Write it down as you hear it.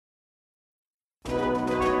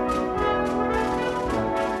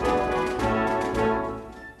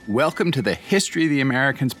Welcome to the History of the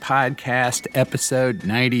Americans podcast, episode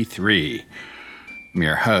 93. I'm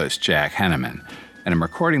your host, Jack Henneman, and I'm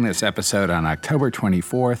recording this episode on October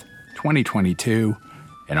 24th, 2022,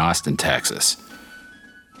 in Austin, Texas.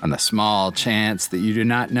 On the small chance that you do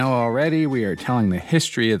not know already, we are telling the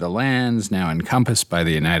history of the lands now encompassed by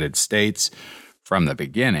the United States from the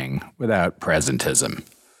beginning without presentism.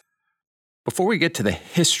 Before we get to the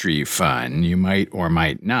history fun, you might or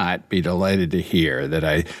might not be delighted to hear that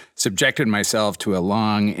I subjected myself to a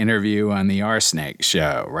long interview on the Arsnake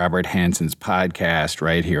Show, Robert Hanson's podcast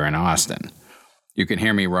right here in Austin. You can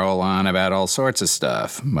hear me roll on about all sorts of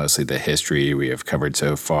stuff, mostly the history we have covered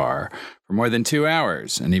so far, for more than 2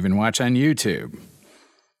 hours, and even watch on YouTube.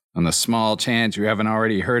 On the small chance you haven't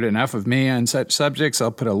already heard enough of me on such subjects, I'll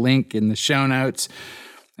put a link in the show notes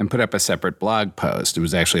and put up a separate blog post. It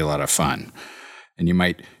was actually a lot of fun. And you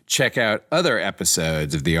might check out other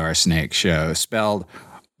episodes of the Arsnake Show, spelled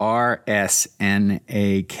R-S-N-A-K-E,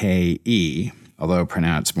 although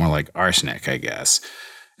pronounced more like arsenic, I guess,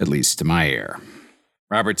 at least to my ear.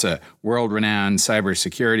 Robert's a world-renowned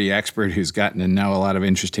cybersecurity expert who's gotten to know a lot of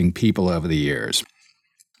interesting people over the years.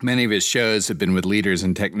 Many of his shows have been with leaders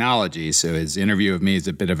in technology, so his interview of me is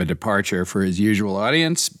a bit of a departure for his usual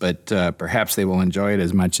audience, but perhaps they will enjoy it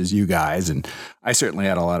as much as you guys, and I certainly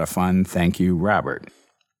had a lot of fun. Thank you, Robert.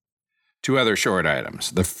 2 other short items.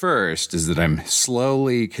 The first is that I'm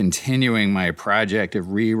slowly continuing my project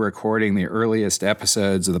of re-recording the earliest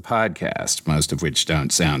episodes of the podcast, most of which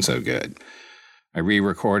don't sound so good. I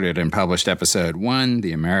re-recorded and published episode 1,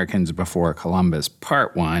 The Americans Before Columbus,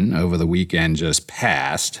 Part 1, over the weekend just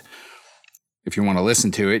past. If you want to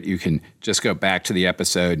listen to it, you can just go back to the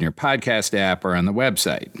episode in your podcast app or on the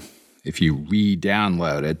website. If you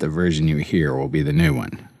re-download it, the version you hear will be the new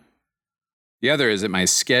one. The other is that my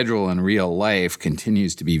schedule in real life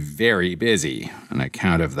continues to be very busy on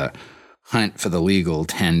account of the hunt for the legal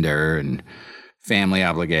tender and family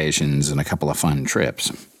obligations and a couple of fun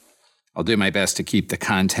trips. I'll do my best to keep the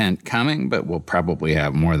content coming, but we'll probably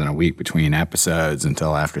have more than a week between episodes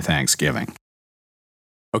until after Thanksgiving.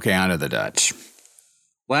 Okay, on to the Dutch.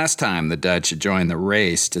 Last time, the Dutch joined the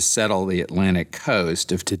race to settle the Atlantic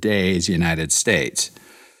coast of today's United States.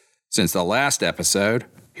 Since the last episode,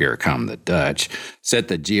 Here Come the Dutch, set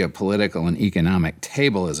the geopolitical and economic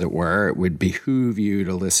table, as it were, it would behoove you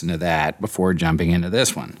to listen to that before jumping into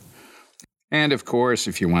this one. And, of course,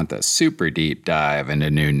 if you want the super deep dive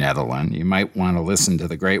into New Netherland, you might want to listen to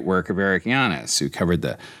the great work of Eric Janis, who covered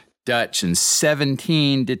the Dutch in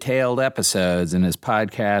 17 detailed episodes in his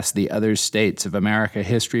podcast, The Other States of America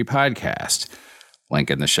History Podcast.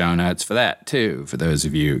 Link in the show notes for that, too, for those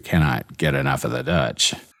of you who cannot get enough of the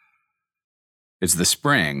Dutch. It's the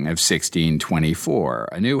spring of 1624,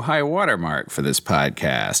 a new high water mark for this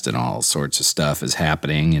podcast, and all sorts of stuff is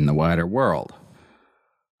happening in the wider world.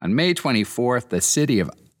 On May 24th, the city of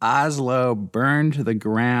Oslo burned to the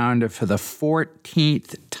ground for the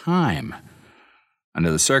 14th time.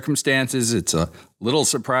 Under the circumstances, it's a little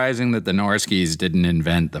surprising that the Norskis didn't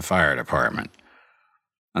invent the fire department.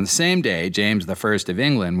 On the same day, James I of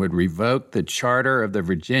England would revoke the charter of the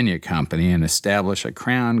Virginia Company and establish a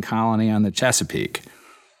crown colony on the Chesapeake.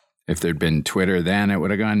 If there'd been Twitter then, it would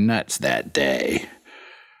have gone nuts that day.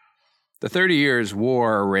 The 30 Years'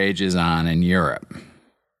 War rages on in Europe.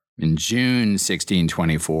 In June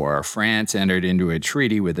 1624, France entered into a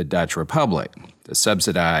treaty with the Dutch Republic to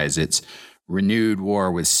subsidize its renewed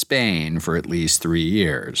war with Spain for at least 3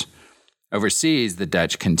 years. Overseas, the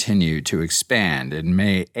Dutch continued to expand. In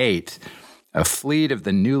May 8th, a fleet of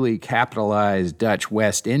the newly capitalized Dutch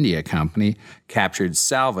West India Company captured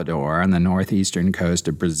Salvador on the northeastern coast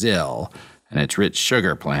of Brazil and its rich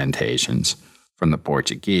sugar plantations from the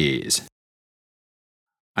Portuguese.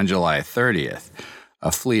 On July 30th,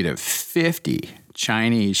 a fleet of 50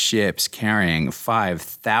 Chinese ships carrying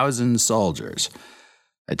 5,000 soldiers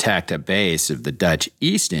attacked a base of the Dutch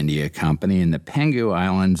East India Company in the Penghu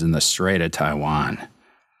Islands in the Strait of Taiwan.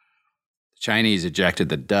 The Chinese ejected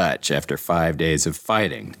the Dutch after 5 days of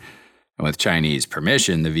fighting, and with Chinese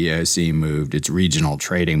permission, the VOC moved its regional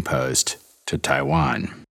trading post to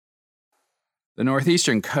Taiwan. The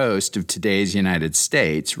northeastern coast of today's United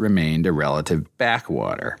States remained a relative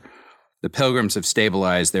backwater. The Pilgrims have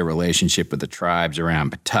stabilized their relationship with the tribes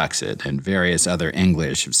around Patuxent, and various other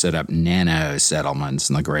English have set up nano-settlements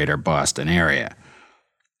in the greater Boston area.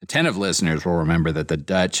 Attentive listeners will remember that the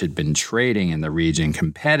Dutch had been trading in the region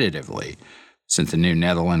competitively since the New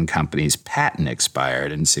Netherland Company's patent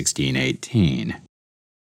expired in 1618.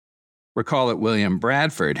 Recall that William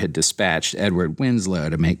Bradford had dispatched Edward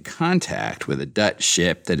Winslow to make contact with a Dutch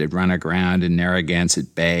ship that had run aground in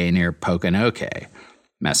Narragansett Bay near Poconoke.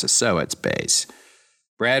 Massasoit's base.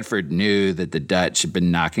 Bradford knew that the Dutch had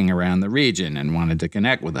been knocking around the region and wanted to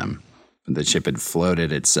connect with them, but the ship had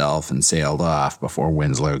floated itself and sailed off before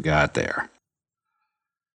Winslow got there.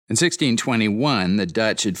 In 1621, the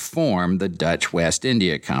Dutch had formed the Dutch West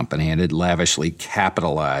India Company and had lavishly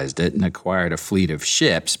capitalized it and acquired a fleet of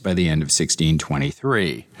ships by the end of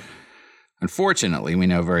 1623. Unfortunately, we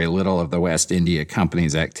know very little of the West India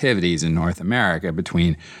Company's activities in North America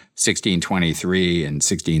between 1623 and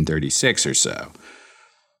 1636 or so.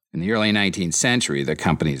 In the early 19th century, the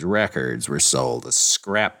company's records were sold as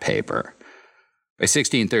scrap paper. By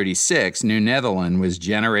 1636, New Netherland was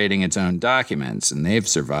generating its own documents, and they've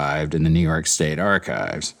survived in the New York State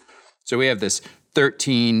Archives. So we have this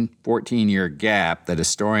 14-year gap that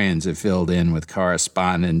historians have filled in with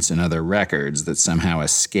correspondence and other records that somehow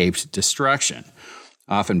escaped destruction,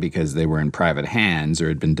 often because they were in private hands or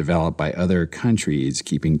had been developed by other countries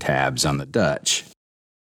keeping tabs on the Dutch.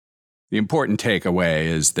 The important takeaway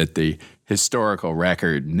is that the historical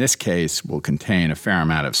record in this case will contain a fair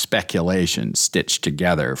amount of speculation stitched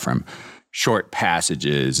together from short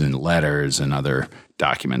passages and letters and other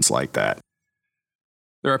documents like that.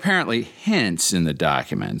 There are apparently hints in the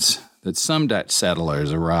documents that some Dutch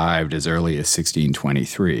settlers arrived as early as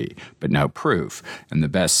 1623, but no proof, and the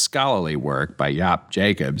best scholarly work by Jaap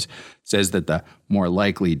Jacobs says that the more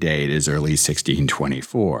likely date is early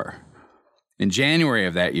 1624. In January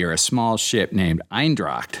of that year, a small ship named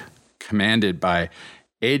Eindracht, commanded by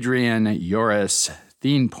Adrian Joris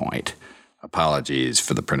Steenpoint, apologies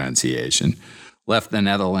for the pronunciation, left the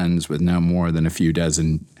Netherlands with no more than a few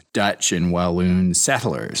dozen Dutch and Walloon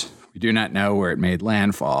settlers. We do not know where it made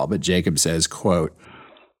landfall, but Jacob says, quote,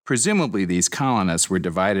 presumably these colonists were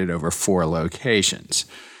divided over 4 locations.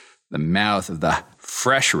 The mouth of the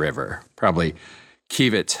Fresh River, probably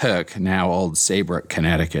Kivitz Hook, now Old Saybrook,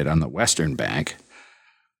 Connecticut, on the western bank,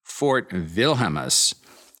 Fort Wilhelmus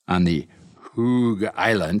on the Hoog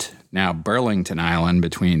Island, now Burlington Island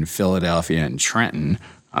between Philadelphia and Trenton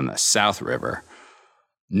on the South River,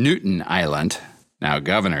 Newton Island, now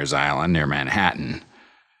Governor's Island near Manhattan,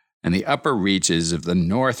 and the upper reaches of the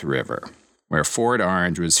North River, where Fort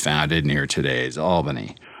Orange was founded near today's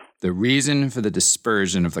Albany. The reason for the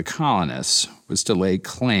dispersion of the colonists was to lay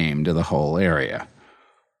claim to the whole area.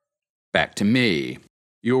 Back to me.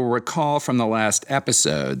 You will recall from the last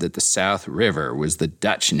episode that the South River was the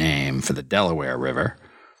Dutch name for the Delaware River,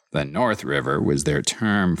 the North River was their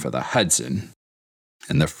term for the Hudson,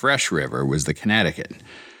 and the Fresh River was the Connecticut.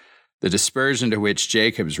 The dispersion to which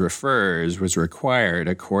Jacobs refers was required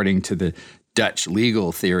according to the Dutch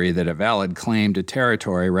legal theory that a valid claim to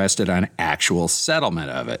territory rested on actual settlement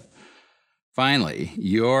of it. Finally,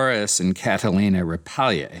 Joris and Catalina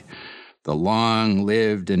Rapalje, the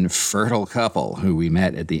long-lived and fertile couple who we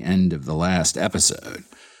met at the end of the last episode,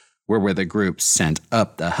 were with a group sent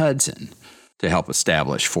up the Hudson to help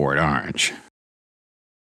establish Fort Orange.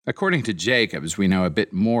 According to Jacobs, we know a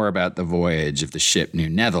bit more about the voyage of the ship New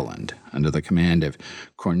Netherland under the command of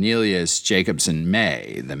Cornelius Jacobson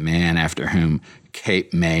May, the man after whom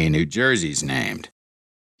Cape May, New Jersey's named.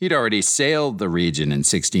 He'd already sailed the region in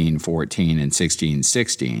 1614 and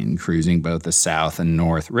 1616, cruising both the South and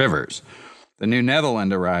North rivers. The New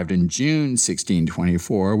Netherland arrived in June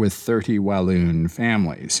 1624 with 30 Walloon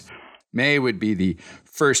families. May would be the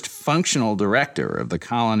first functional director of the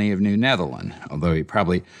colony of New Netherland, although he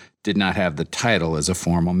probably did not have the title as a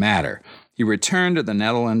formal matter. He returned to the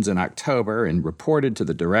Netherlands in October and reported to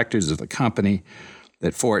the directors of the company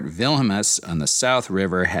that Fort Wilhelmus on the South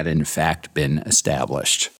River had in fact been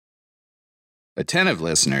established. Attentive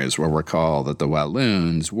listeners will recall that the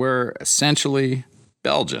Walloons were essentially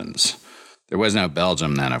Belgians. There was no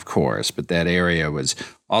Belgium then, of course, but that area was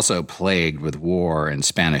also plagued with war and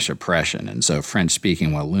Spanish oppression, and so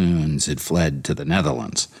French-speaking Walloons had fled to the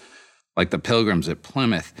Netherlands. Like the Pilgrims at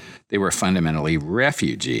Plymouth, they were fundamentally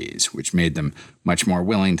refugees, which made them much more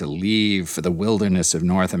willing to leave for the wilderness of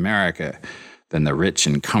North America than the rich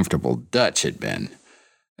and comfortable Dutch had been.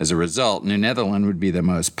 As a result, New Netherland would be the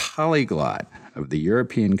most polyglot of the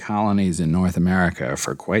European colonies in North America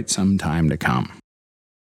for quite some time to come.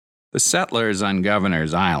 The settlers on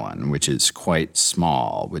Governor's Island, which is quite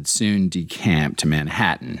small, would soon decamp to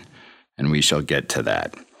Manhattan, and we shall get to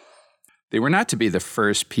that. They were not to be the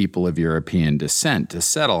first people of European descent to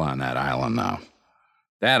settle on that island, though.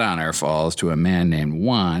 That honor falls to a man named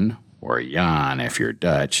Juan, or Jan if you're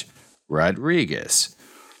Dutch, Rodriguez.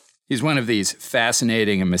 He's one of these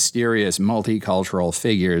fascinating and mysterious multicultural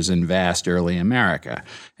figures in vast early America,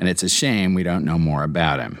 and it's a shame we don't know more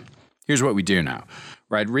about him. Here's what we do know.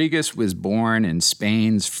 Rodriguez was born in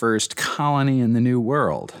Spain's first colony in the New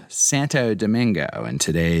World, Santo Domingo, in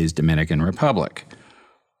today's Dominican Republic.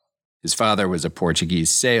 His father was a Portuguese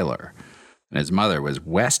sailor, and his mother was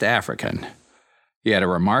West African. He had a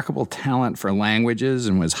remarkable talent for languages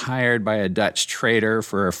and was hired by a Dutch trader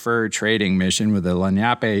for a fur trading mission with the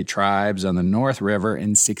Lenape tribes on the North River in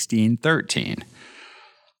 1613.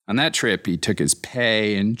 On that trip, he took his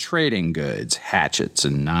pay in trading goods, hatchets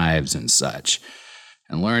and knives and such,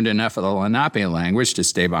 and learned enough of the Lenape language to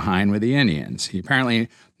stay behind with the Indians. He apparently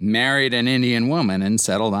married an Indian woman and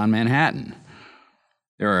settled on Manhattan.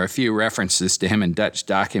 There are a few references to him in Dutch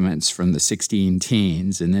documents from the 16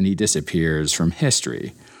 teens, and then he disappears from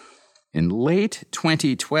history. In late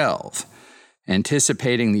 2012,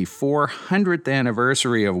 anticipating the 400th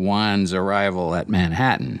anniversary of Juan's arrival at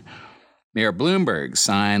Manhattan, Mayor Bloomberg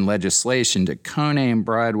signed legislation to co-name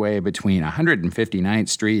Broadway between 159th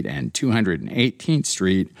Street and 218th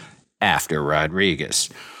Street after Rodriguez.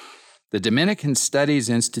 The Dominican Studies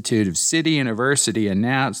Institute of City University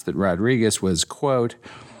announced that Rodriguez was, quote,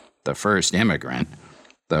 the first immigrant,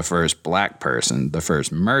 the first black person, the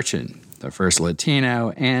first merchant, the first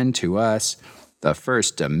Latino, and, to us, the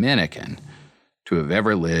first Dominican to have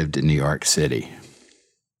ever lived in New York City.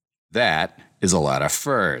 That is a lot of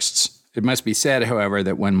firsts. It must be said, however,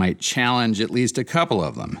 that one might challenge at least a couple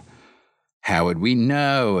of them. How would we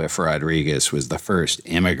know if Rodriguez was the first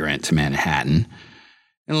immigrant to Manhattan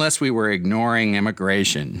unless we were ignoring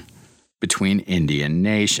immigration between Indian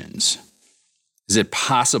nations? Is it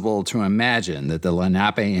possible to imagine that the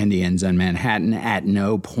Lenape Indians on Manhattan at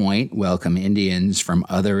no point welcome Indians from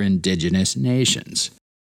other indigenous nations?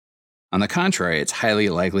 On the contrary, it's highly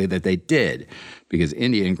likely that they did, because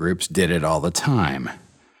Indian groups did it all the time.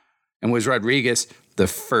 And was Rodriguez the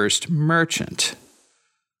first merchant?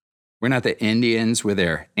 Were not the Indians, with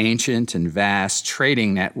their ancient and vast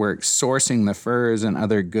trading networks, sourcing the furs and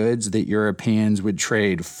other goods that Europeans would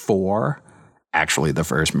trade for, actually the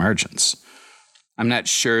first merchants? I'm not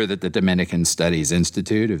sure that the Dominican Studies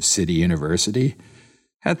Institute of City University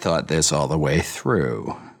had thought this all the way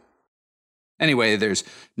through. Anyway, there's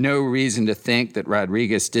no reason to think that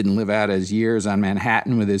Rodriguez didn't live out his years on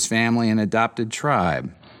Manhattan with his family and adopted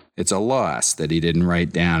tribe. It's a loss that he didn't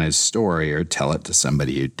write down his story or tell it to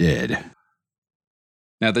somebody who did.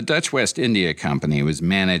 Now, the Dutch West India Company was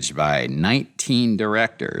managed by 19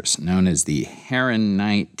 directors, known as the Heren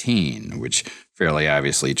 19, which fairly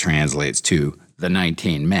obviously translates to the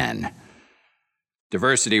 19 men.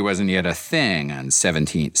 Diversity wasn't yet a thing on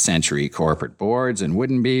 17th century corporate boards and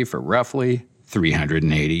wouldn't be for roughly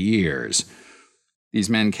 380 years. These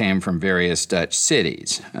men came from various Dutch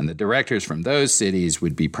cities, and the directors from those cities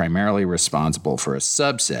would be primarily responsible for a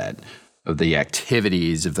subset of the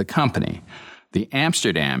activities of the company. The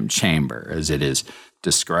Amsterdam Chamber, as it is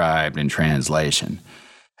described in translation,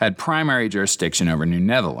 had primary jurisdiction over New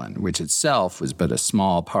Netherland, which itself was but a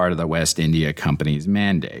small part of the West India Company's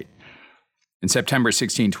mandate. In September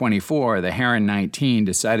 1624, the Heren 19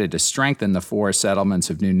 decided to strengthen the 4 settlements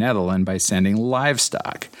of New Netherland by sending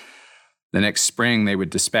livestock. The next spring, they would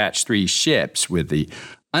dispatch 3 ships with the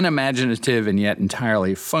unimaginative and yet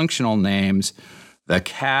entirely functional names the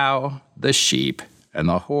cow, the sheep, and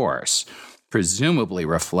the horse, presumably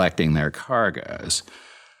reflecting their cargoes.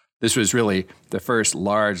 This was really the first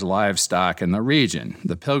large livestock in the region.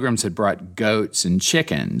 The Pilgrims had brought goats and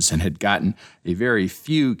chickens and had gotten a very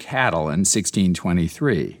few cattle in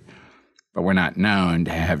 1623, but were not known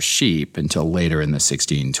to have sheep until later in the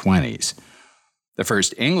 1620s. The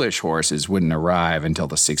first English horses wouldn't arrive until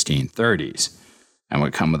the 1630s and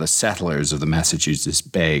would come with the settlers of the Massachusetts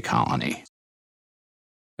Bay Colony.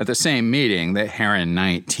 At the same meeting, the Heren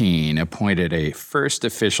 19 appointed a first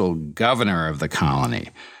official governor of the colony,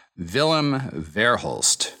 Willem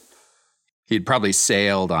Verhulst. He'd probably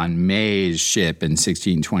sailed on May's ship in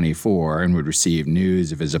 1624 and would receive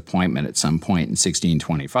news of his appointment at some point in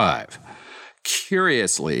 1625.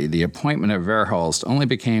 Curiously, the appointment of Verhulst only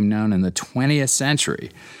became known in the 20th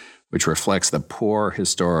century, which reflects the poor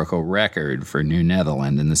historical record for New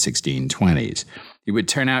Netherland in the 1620s. He would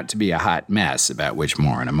turn out to be a hot mess, about which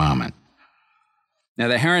more in a moment. Now,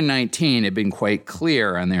 the Heren 19 had been quite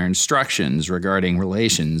clear on their instructions regarding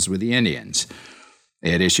relations with the Indians.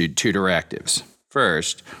 They had issued 2 directives.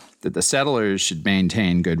 First, that the settlers should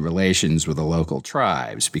maintain good relations with the local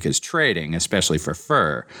tribes, because trading, especially for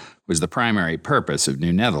fur, was the primary purpose of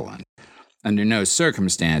New Netherland. Under no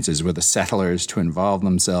circumstances were the settlers to involve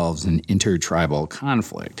themselves in intertribal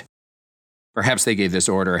conflict. Perhaps they gave this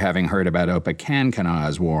order having heard about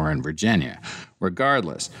Opechancanoug's war in Virginia.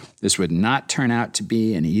 Regardless, this would not turn out to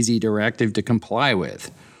be an easy directive to comply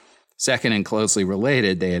with. Second, and closely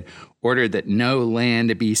related, they had ordered that no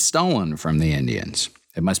land be stolen from the Indians.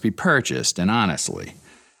 It must be purchased, and honestly.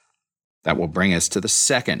 That will bring us to the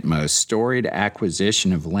second most storied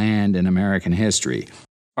acquisition of land in American history,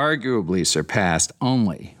 arguably surpassed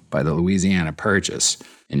only by the Louisiana Purchase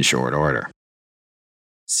in short order.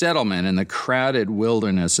 Settlement in the crowded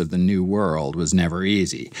wilderness of the New World was never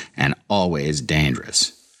easy and always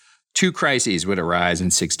dangerous. Two crises would arise in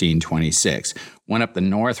 1626, one up the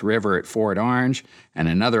North River at Fort Orange and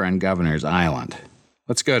another on Governor's Island.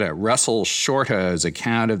 Let's go to Russell Shorto's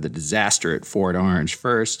account of the disaster at Fort Orange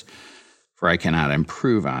first, for I cannot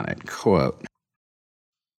improve on it. Quote,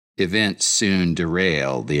 "Events soon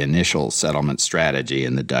derailed the initial settlement strategy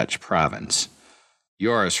in the Dutch province.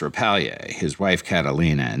 Joris Rapalje, his wife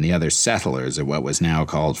Catalina, and the other settlers at what was now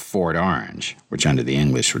called Fort Orange, which under the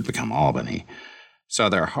English would become Albany, saw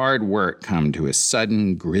their hard work come to a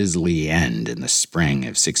sudden, grisly end in the spring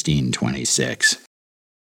of 1626.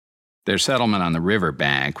 Their settlement on the river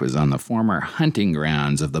bank was on the former hunting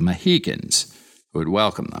grounds of the Mohicans, who had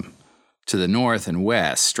welcomed them. To the north and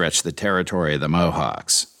west stretched the territory of the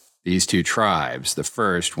Mohawks. These two tribes, the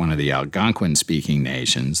first one of the Algonquin-speaking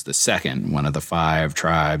nations, the second one of the 5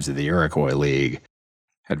 tribes of the Iroquois League,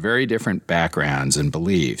 had very different backgrounds and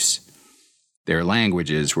beliefs. Their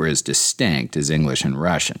languages were as distinct as English and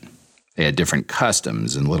Russian. They had different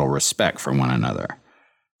customs and little respect for one another.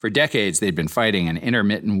 For decades, they'd been fighting an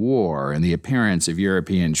intermittent war, and the appearance of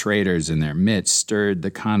European traders in their midst stirred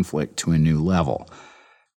the conflict to a new level.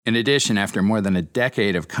 In addition, after more than a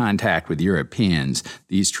decade of contact with Europeans,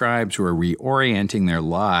 these tribes were reorienting their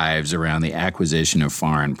lives around the acquisition of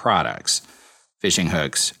foreign products: fishing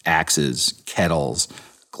hooks, axes, kettles,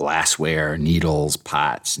 glassware, needles,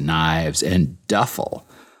 pots, knives, and duffel,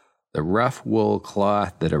 the rough wool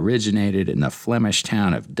cloth that originated in the Flemish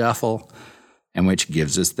town of Duffel, and which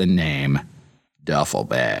gives us the name duffel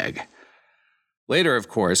bag. Later, of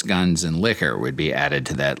course, guns and liquor would be added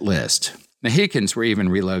to that list. Mohicans were even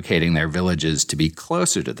relocating their villages to be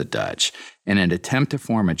closer to the Dutch in an attempt to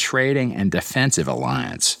form a trading and defensive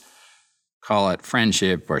alliance. Call it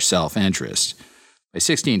friendship or self-interest. By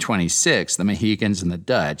 1626, the Mohicans and the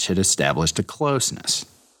Dutch had established a closeness.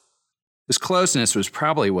 This closeness was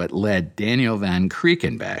probably what led Daniel van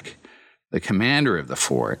Kriekenbeck, the commander of the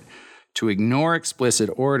fort, to ignore explicit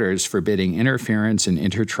orders forbidding interference in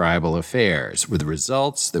intertribal affairs, with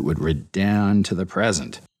results that would redound to the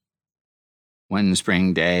present. One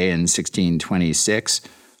spring day in 1626,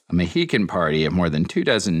 a Mohican party of more than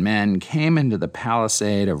 24 men came into the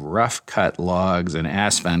palisade of rough-cut logs and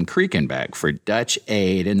asked van Kriekenbeck for Dutch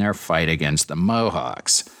aid in their fight against the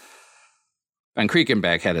Mohawks. Van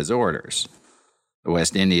Kriekenbeck had his orders. The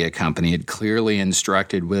West India Company had clearly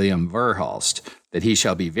instructed William Verhulst that he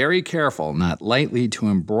shall be very careful not lightly to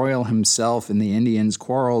embroil himself in the Indians'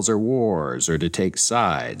 quarrels or wars, or to take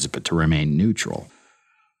sides, but to remain neutral.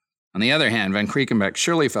 On the other hand, van Kriekenbeck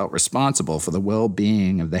surely felt responsible for the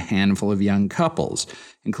well-being of the handful of young couples,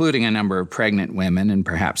 including a number of pregnant women and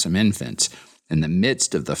perhaps some infants, in the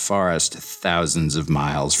midst of the forest thousands of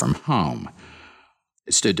miles from home.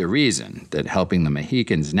 It stood to reason that helping the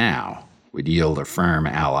Mohicans now would yield a firm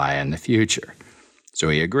ally in the future. So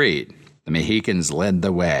he agreed. The Mohicans led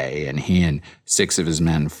the way, and he and 6 of his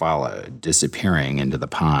men followed, disappearing into the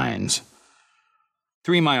pines.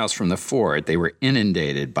 3 miles from the fort, they were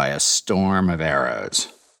inundated by a storm of arrows.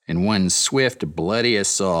 In one swift, bloody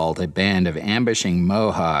assault, a band of ambushing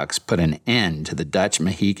Mohawks put an end to the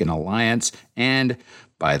Dutch-Mohican alliance and,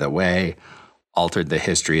 by the way, altered the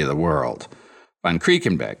history of the world. Van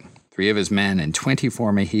Kriekenbeck, 3 of his men, and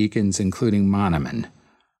 24 Mohicans, including Monoman,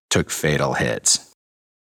 took fatal hits.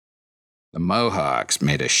 The Mohawks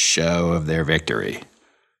made a show of their victory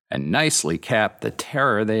and nicely capped the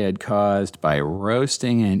terror they had caused by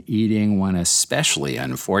roasting and eating one especially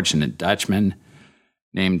unfortunate Dutchman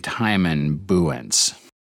named Timon Boontz.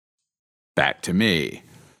 Back to me.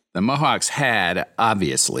 The Mohawks had,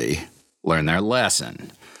 obviously, learned their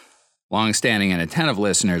lesson. Long-standing and attentive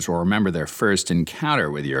listeners will remember their first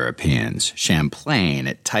encounter with Europeans, Champlain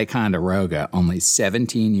at Ticonderoga, only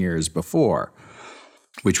 17 years before,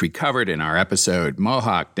 which we covered in our episode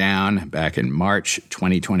Mohawk Down back in March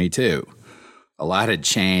 2022. A lot had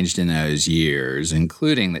changed in those years,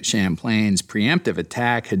 including that Champlain's preemptive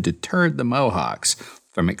attack had deterred the Mohawks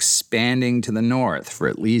from expanding to the north for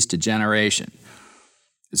at least a generation.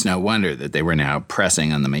 It's no wonder that they were now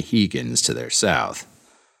pressing on the Mohicans to their south.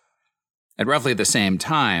 At roughly the same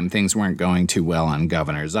time, things weren't going too well on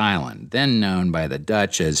Governor's Island, then known by the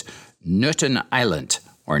Dutch as Nutten Island,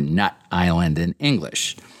 or Nut Island in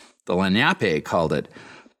English. The Lenape called it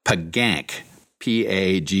Pagank,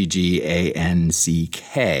 Pagganck,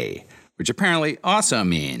 which apparently also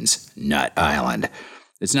means Nut Island.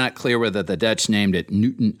 It's not clear whether the Dutch named it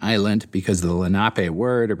Newton Island because of the Lenape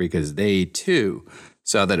word or because they, too,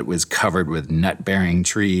 saw that it was covered with nut-bearing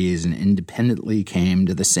trees and independently came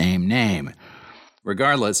to the same name.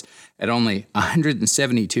 Regardless, at only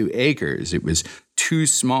 172 acres, it was too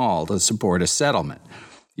small to support a settlement,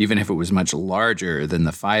 even if it was much larger than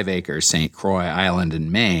the 5-acre St. Croix Island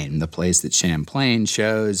in Maine, the place that Champlain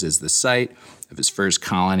chose as the site of his first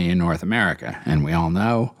colony in North America. And we all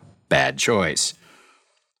know, bad choice.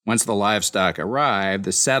 Once the livestock arrived,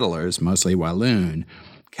 the settlers, mostly Walloon,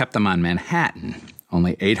 kept them on Manhattan,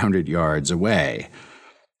 only 800 yards away.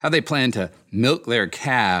 How they planned to milk their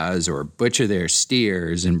cows or butcher their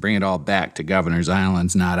steers and bring it all back to Governor's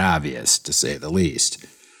Island's not obvious, to say the least.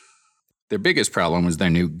 Their biggest problem was their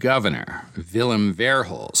new governor, Willem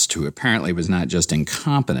Verhulst, who apparently was not just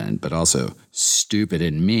incompetent, but also stupid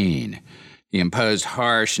and mean. He imposed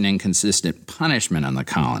harsh and inconsistent punishment on the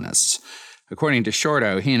colonists. According to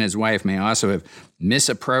Shorto, he and his wife may also have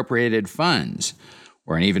misappropriated funds,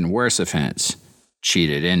 or an even worse offense,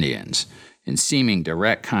 cheated Indians, in seeming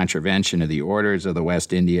direct contravention of the orders of the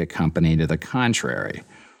West India Company to the contrary.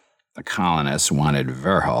 The colonists wanted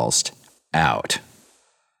Verhulst out.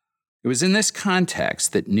 It was in this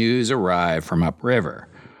context that news arrived from upriver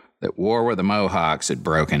that war with the Mohawks had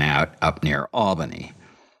broken out up near Albany.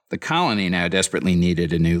 The colony now desperately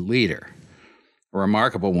needed a new leader. A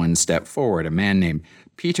remarkable one stepped forward, a man named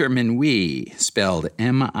Peter Minuit, spelled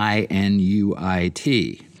M-I-N-U-I-T.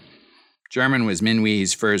 German was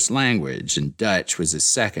Minuit's first language, and Dutch was his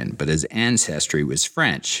second, but his ancestry was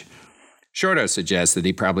French. Shorto suggests that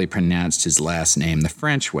he probably pronounced his last name the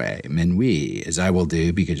French way, Minuit, as I will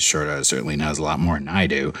do because Shorto certainly knows a lot more than I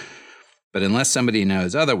do. But unless somebody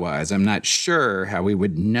knows otherwise, I'm not sure how we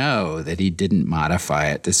would know that he didn't modify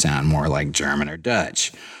it to sound more like German or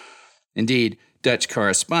Dutch. Indeed, Dutch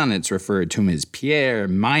correspondents referred to him as Pierre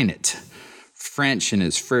Minot, French in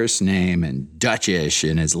his first name and Dutchish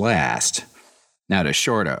in his last. Now to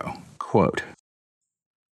Shorto, quote,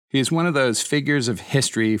 "He is one of those figures of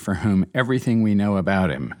history for whom everything we know about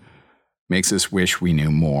him makes us wish we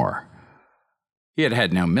knew more. He had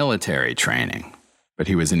had no military training, but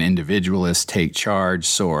he was an individualist take-charge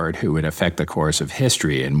sword who would affect the course of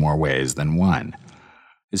history in more ways than one.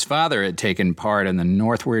 His father had taken part in the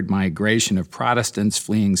northward migration of Protestants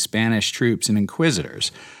fleeing Spanish troops and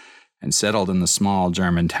inquisitors, and settled in the small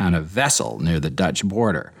German town of Wessel near the Dutch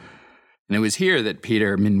border. And it was here that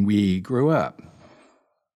Peter Minuit grew up.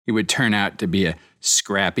 He would turn out to be a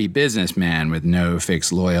scrappy businessman with no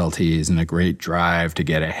fixed loyalties and a great drive to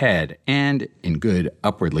get ahead, and in good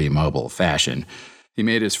upwardly mobile fashion. He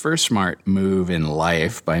made his first smart move in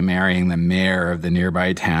life by marrying the mayor of the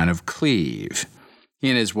nearby town of Cleve. He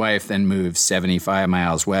and his wife then moved 75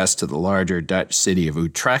 miles west to the larger Dutch city of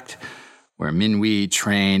Utrecht, where Minuit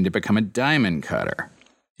trained to become a diamond cutter.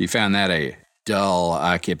 He found that a dull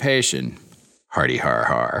occupation, hardy har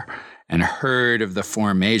har, and heard of the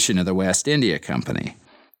formation of the West India Company.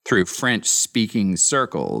 Through French-speaking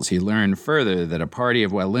circles, he learned further that a party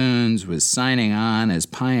of Walloons was signing on as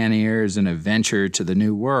pioneers in a venture to the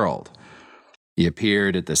New World. He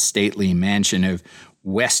appeared at the stately mansion of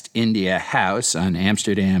West India House on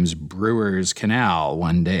Amsterdam's Brewers Canal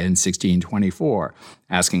one day in 1624,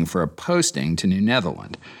 asking for a posting to New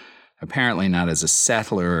Netherland, apparently not as a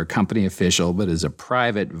settler or company official, but as a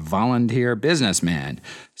private volunteer businessman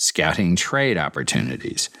scouting trade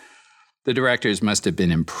opportunities. The directors must have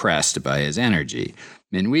been impressed by his energy.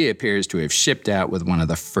 Minuit appears to have shipped out with one of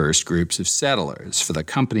the first groups of settlers, for the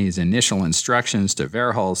company's initial instructions to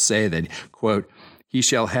Verhulst say that, quote, "He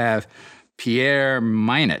shall have Pierre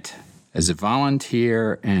Minot as a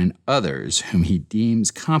volunteer and others whom he deems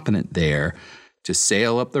competent there to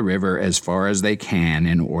sail up the river as far as they can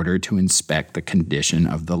in order to inspect the condition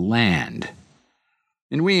of the land."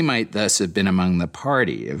 And we might thus have been among the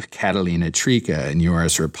party of Catalina Trica and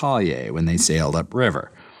Joris Rapalje when they sailed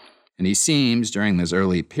upriver. And he seems, during this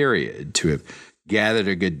early period, to have gathered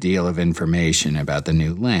a good deal of information about the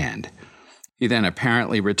new land. He then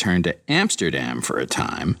apparently returned to Amsterdam for a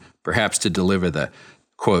time, perhaps to deliver the,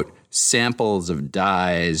 quote, "samples of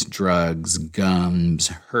dyes, drugs,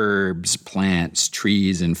 gums, herbs, plants,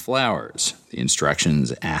 trees, and flowers," the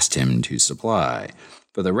instructions asked him to supply.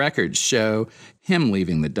 For the records show him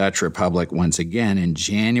leaving the Dutch Republic once again in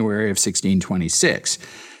January of 1626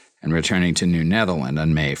 and returning to New Netherland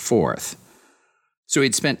on May 4th. So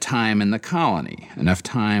he'd spent time in the colony, enough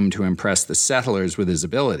time to impress the settlers with his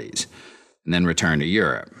abilities, and then return to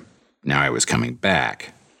Europe. Now he was coming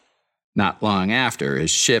back. Not long after,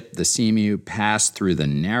 his ship, the Seamew, passed through the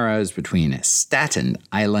Narrows between Staten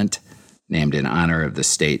Island, named in honor of the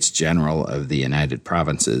States General of the United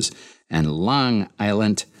Provinces, and Long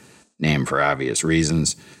Island, named for obvious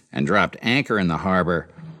reasons, and dropped anchor in the harbor,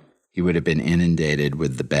 he would have been inundated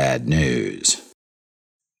with the bad news.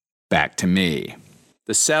 Back to me.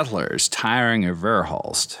 The settlers, tiring of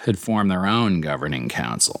Verhulst, had formed their own governing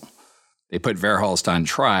council. They put Verhulst on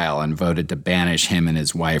trial and voted to banish him and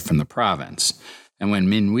his wife from the province. And when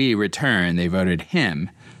Minuit returned, they voted him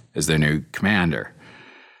as their new commander.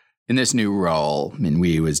 In this new role,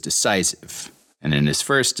 Minuit was decisive, and in his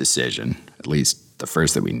first decision, at least the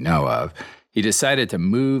first that we know of, he decided to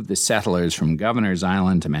move the settlers from Governor's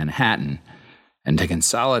Island to Manhattan and to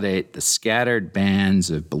consolidate the scattered bands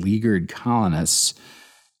of beleaguered colonists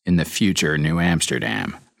in the future New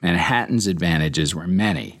Amsterdam. Manhattan's advantages were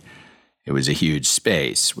many. It was a huge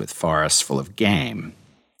space with forests full of game,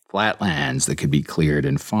 flat lands that could be cleared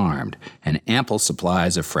and farmed, and ample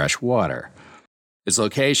supplies of fresh water. Its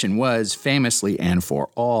location was, famously and for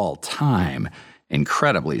all time,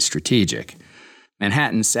 incredibly strategic.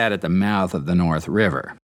 Manhattan sat at the mouth of the North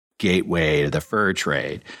River, gateway to the fur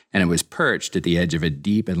trade, and it was perched at the edge of a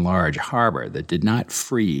deep and large harbor that did not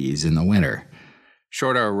freeze in the winter.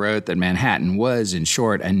 Shorto wrote that Manhattan was, in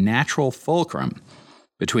short, a natural fulcrum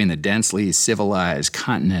between the densely civilized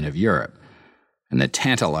continent of Europe and the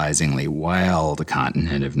tantalizingly wild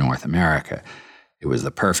continent of North America. It was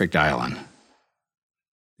the perfect island.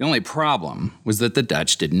 The only problem was that the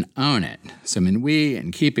Dutch didn't own it, so Minuit,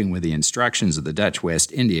 in keeping with the instructions of the Dutch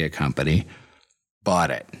West India Company, bought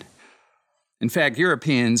it. In fact,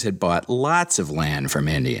 Europeans had bought lots of land from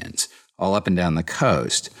Indians, all up and down the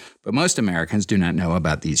coast, but most Americans do not know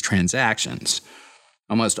about these transactions.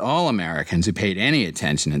 Almost all Americans who paid any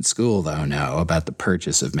attention at school, though, know about the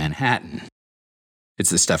purchase of Manhattan. It's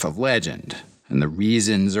the stuff of legend, and the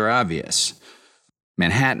reasons are obvious.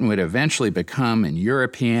 Manhattan would eventually become, in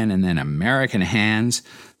European and then American hands,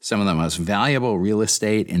 some of the most valuable real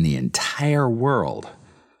estate in the entire world.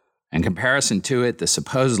 In comparison to it, the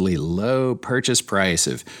supposedly low purchase price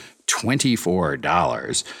of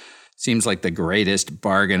 $24 seems like the greatest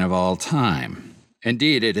bargain of all time.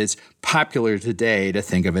 Indeed, it is popular today to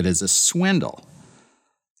think of it as a swindle.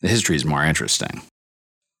 The history is more interesting.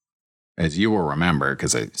 As you will remember,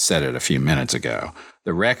 because I said it a few minutes ago,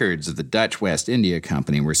 the records of the Dutch West India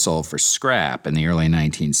Company were sold for scrap in the early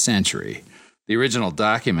 19th century. The original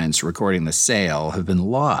documents recording the sale have been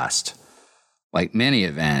lost. Like many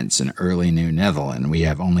events in early New Netherland, we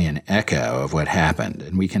have only an echo of what happened,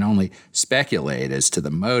 and we can only speculate as to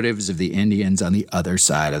the motives of the Indians on the other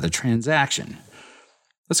side of the transaction.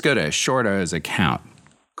 Let's go to Shorto's account.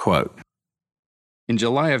 Quote, in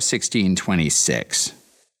July of 1626,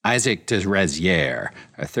 Isaac de Razier,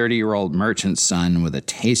 a 30-year-old merchant's son with a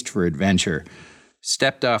taste for adventure,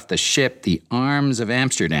 stepped off the ship the Arms of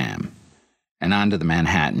Amsterdam and onto the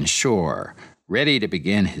Manhattan shore, ready to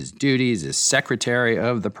begin his duties as secretary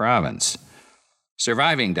of the province.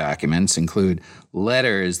 Surviving documents include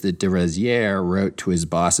letters that de Razier wrote to his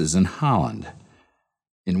bosses in Holland.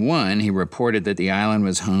 In one, he reported that the island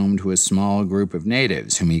was home to a small group of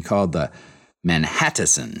natives whom he called the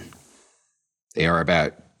Manhattasen. They are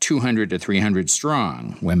about 200 to 300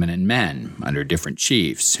 strong, women and men, under different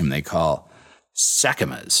chiefs, whom they call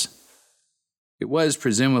Sackemas. It was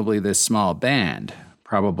presumably this small band,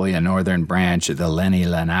 probably a northern branch of the Lenni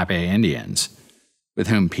Lenape Indians, with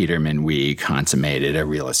whom Peter Minuit consummated a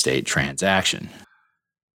real estate transaction.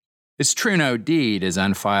 It's true no deed is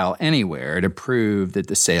on file anywhere to prove that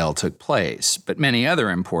the sale took place, but many other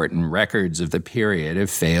important records of the period have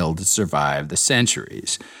failed to survive the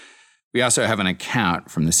centuries. We also have an account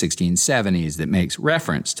from the 1670s that makes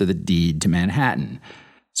reference to the deed to Manhattan,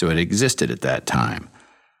 so it existed at that time.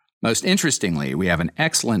 Most interestingly, we have an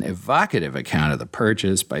excellent evocative account of the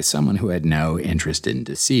purchase by someone who had no interest in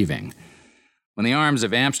deceiving. When the Arms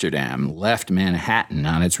of Amsterdam left Manhattan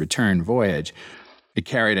on its return voyage, it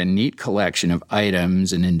carried a neat collection of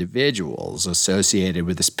items and individuals associated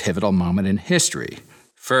with this pivotal moment in history.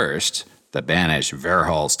 First, the banished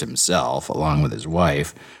Verhulst himself, along with his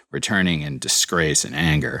wife, returning in disgrace and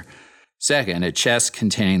anger. Second, a chest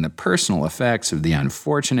containing the personal effects of the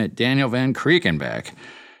unfortunate Daniel van Kriekenbeck,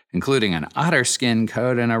 including an otter skin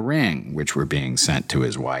coat and a ring, which were being sent to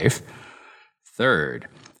his wife. Third,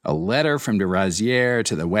 a letter from de Razier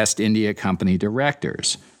to the West India Company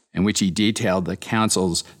directors, in which he detailed the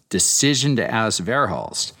council's decision to oust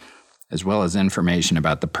Verhulst, as well as information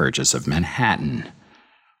about the purchase of Manhattan.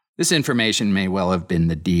 This information may well have been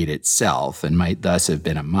the deed itself and might thus have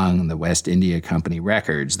been among the West India Company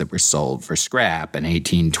records that were sold for scrap in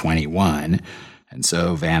 1821 and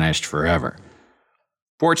so vanished forever.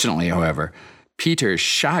 Fortunately, however, Peter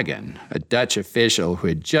Schagen, a Dutch official who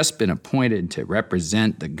had just been appointed to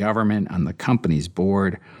represent the government on the company's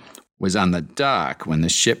board, was on the dock when the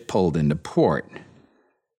ship pulled into port.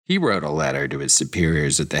 He wrote a letter to his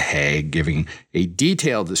superiors at The Hague giving a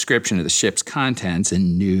detailed description of the ship's contents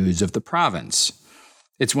and news of the province.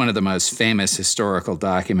 It's one of the most famous historical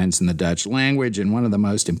documents in the Dutch language and one of the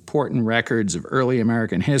most important records of early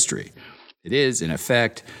American history. It is, in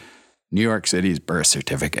effect, New York City's birth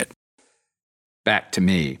certificate. Back to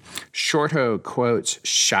me. Shorto quotes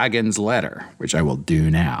Schagen's letter, which I will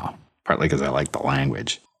do now, partly because I like the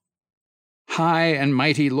language. High and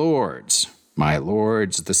mighty lords, my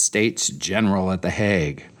lords, the States General at The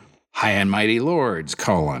Hague. High and mighty lords, :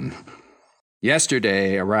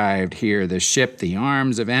 Yesterday arrived here the ship The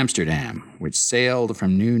Arms of Amsterdam, which sailed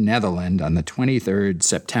from New Netherland on the 23rd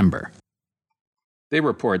September. They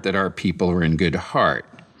report that our people are in good heart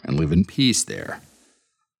and live in peace there.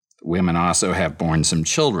 The women also have borne some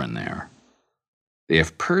children there. They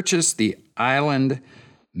have purchased the island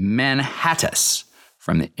Manhattan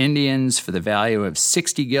from the Indians for the value of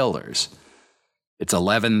 60 guilders. It's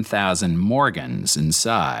 11,000 morgens in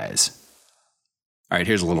size. All right,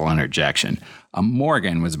 here's a little interjection. A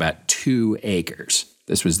morgen was about 2 acres.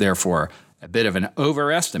 This was therefore a bit of an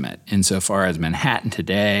overestimate insofar as Manhattan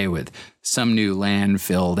today, with some new land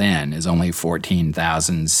filled in, is only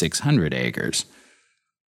 14,600 acres.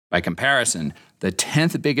 By comparison, the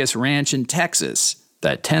 10th biggest ranch in Texas,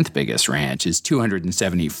 that 10th biggest ranch, is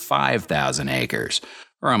 275,000 acres,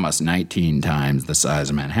 or almost 19 times the size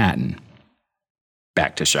of Manhattan.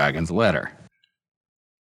 Back to Schagen's letter.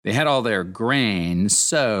 They had all their grain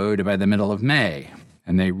sowed by the middle of May,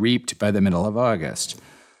 and they reaped by the middle of August.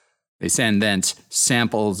 They send thence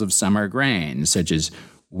samples of summer grains, such as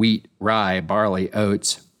wheat, rye, barley,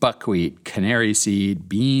 oats, buckwheat, canary seed,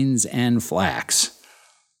 beans, and flax.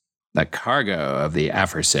 The cargo of the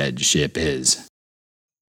aforesaid ship is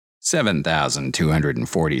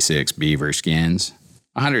 7,246 beaver skins,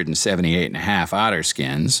 178.5 otter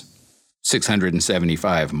skins,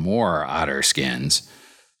 675 more otter skins,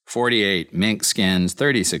 48 mink skins,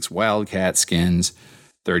 36 wildcat skins,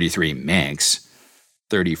 33 minks,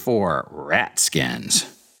 34 rat skins,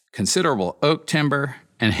 considerable oak timber,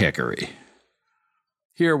 and hickory.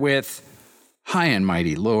 Herewith, high and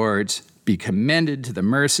mighty lords, be commended to the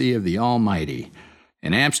mercy of the Almighty.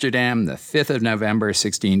 In Amsterdam, the 5th of November,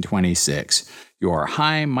 1626, your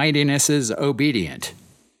high mightinesses obedient,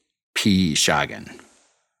 P. Schagen.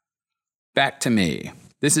 Back to me.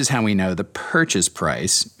 This is how we know the purchase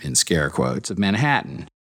price, in scare quotes, of Manhattan,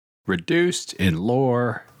 reduced in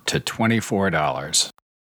lore to $24.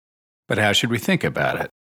 But how should we think about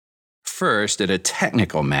it? First, at a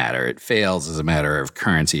technical matter, it fails as a matter of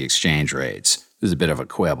currency exchange rates. This is a bit of a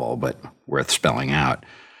quibble, but worth spelling out.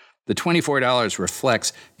 The $24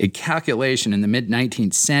 reflects a calculation in the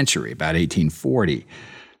mid-19th century, about 1840,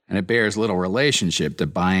 and it bears little relationship to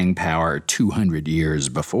buying power 200 years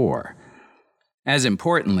before. As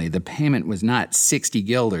importantly, the payment was not 60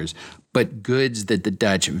 guilders, but goods that the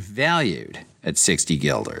Dutch valued at 60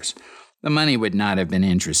 guilders. The money would not have been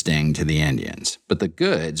interesting to the Indians, but the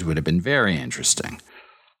goods would have been very interesting.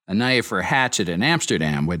 A knife or hatchet in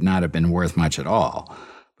Amsterdam would not have been worth much at all,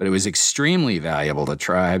 but it was extremely valuable to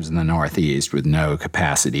tribes in the Northeast with no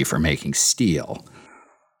capacity for making steel.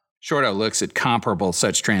 Shorto looks at comparable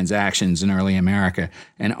such transactions in early America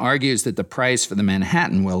and argues that the price for the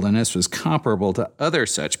Manhattan wilderness was comparable to other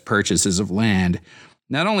such purchases of land,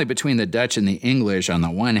 not only between the Dutch and the English on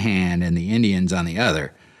the one hand and the Indians on the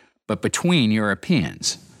other, but between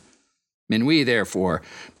Europeans. Minuit, therefore,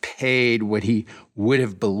 paid what he would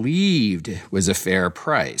have believed was a fair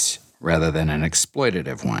price, rather than an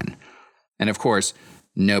exploitative one. And of course,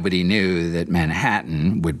 nobody knew that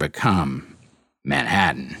Manhattan would become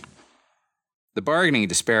Manhattan. The bargaining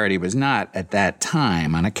disparity was not, at that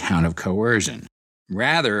time, on account of coercion.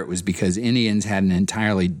 Rather, it was because Indians had an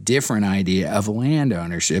entirely different idea of land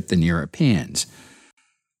ownership than Europeans.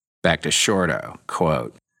 Back to Shorto,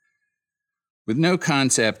 quote, with no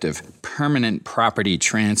concept of permanent property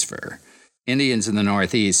transfer, Indians in the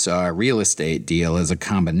Northeast saw a real estate deal as a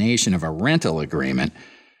combination of a rental agreement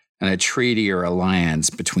and a treaty or alliance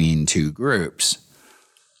between two groups.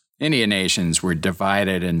 Indian nations were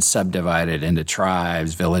divided and subdivided into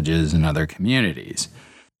tribes, villages, and other communities.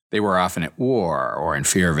 They were often at war or in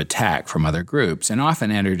fear of attack from other groups, and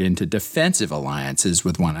often entered into defensive alliances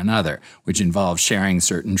with one another, which involved sharing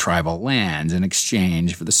certain tribal lands in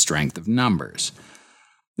exchange for the strength of numbers.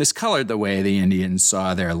 This colored the way the Indians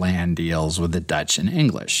saw their land deals with the Dutch and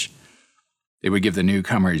English. They would give the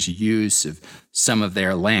newcomers use of some of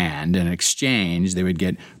their land. In exchange, they would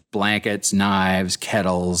get blankets, knives,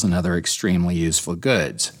 kettles, and other extremely useful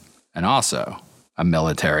goods, and also a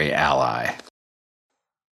military ally.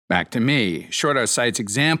 Back to me, Shorto cites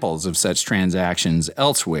examples of such transactions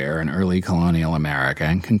elsewhere in early colonial America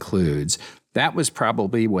and concludes that was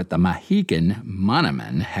probably what the Mohican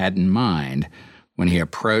Monoman had in mind when he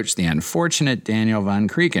approached the unfortunate Daniel van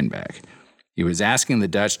Kriekenbeck. He was asking the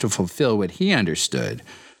Dutch to fulfill what he understood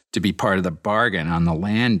to be part of the bargain on the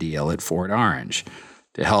land deal at Fort Orange,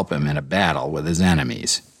 to help him in a battle with his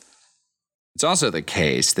enemies. It's also the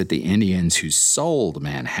case that the Indians who sold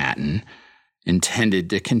Manhattan intended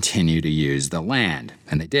to continue to use the land,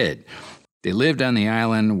 and they did. They lived on the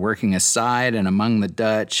island, working aside and among the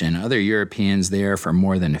Dutch and other Europeans there for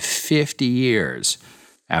more than 50 years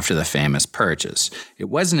after the famous purchase. It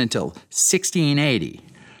wasn't until 1680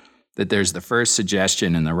 that there's the first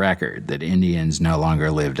suggestion in the record that Indians no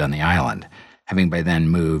longer lived on the island, having by then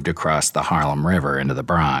moved across the Harlem River into the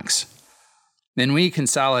Bronx. Then we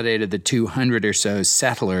consolidated the 200 or so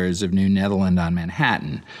settlers of New Netherland on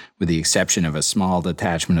Manhattan, with the exception of a small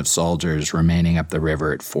detachment of soldiers remaining up the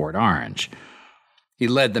river at Fort Orange. He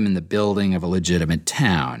led them in the building of a legitimate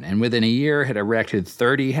town, and within a year had erected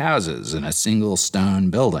 30 houses in a single stone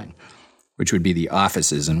building, which would be the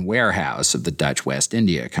offices and warehouse of the Dutch West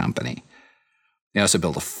India Company. They also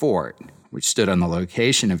built a fort, which stood on the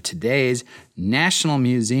location of today's National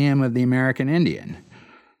Museum of the American Indian.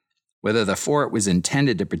 Whether the fort was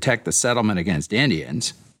intended to protect the settlement against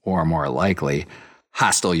Indians, or more likely,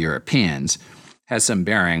 hostile Europeans, has some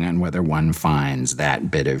bearing on whether one finds that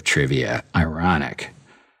bit of trivia ironic.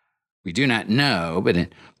 We do not know, but in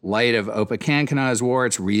light of Opechancanoug's War,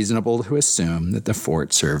 it's reasonable to assume that the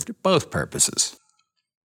fort served both purposes.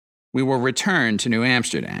 We will return to New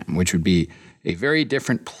Amsterdam, which would be a very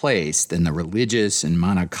different place than the religious and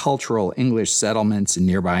monocultural English settlements in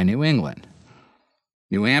nearby New England.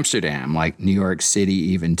 New Amsterdam, like New York City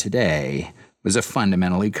even today, was a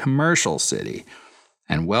fundamentally commercial city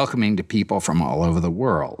and welcoming to people from all over the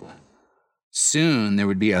world. Soon there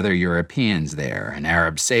would be other Europeans there, and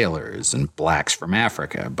Arab sailors and blacks from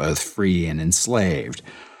Africa, both free and enslaved.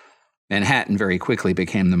 Manhattan very quickly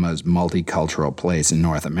became the most multicultural place in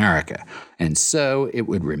North America, and so it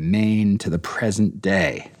would remain to the present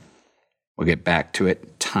day. We'll get back to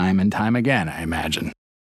it time and time again, I imagine.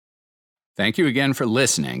 Thank you again for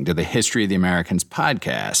listening to the History of the Americans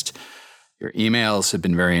podcast. Your emails have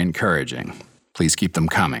been very encouraging. Please keep them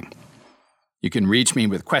coming. You can reach me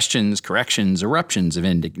with questions, corrections, eruptions of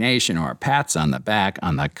indignation, or pats on the back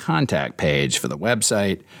on the contact page for the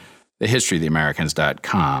website,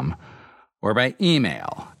 thehistoryoftheamericans.com, or by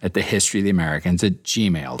email at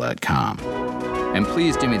thehistoryoftheamericans@gmail.com. And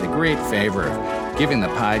please do me the great favor of giving the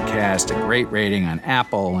podcast a great rating on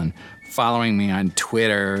Apple and following me on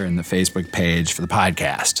Twitter and the Facebook page for the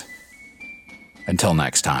podcast. Until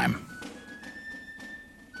next time.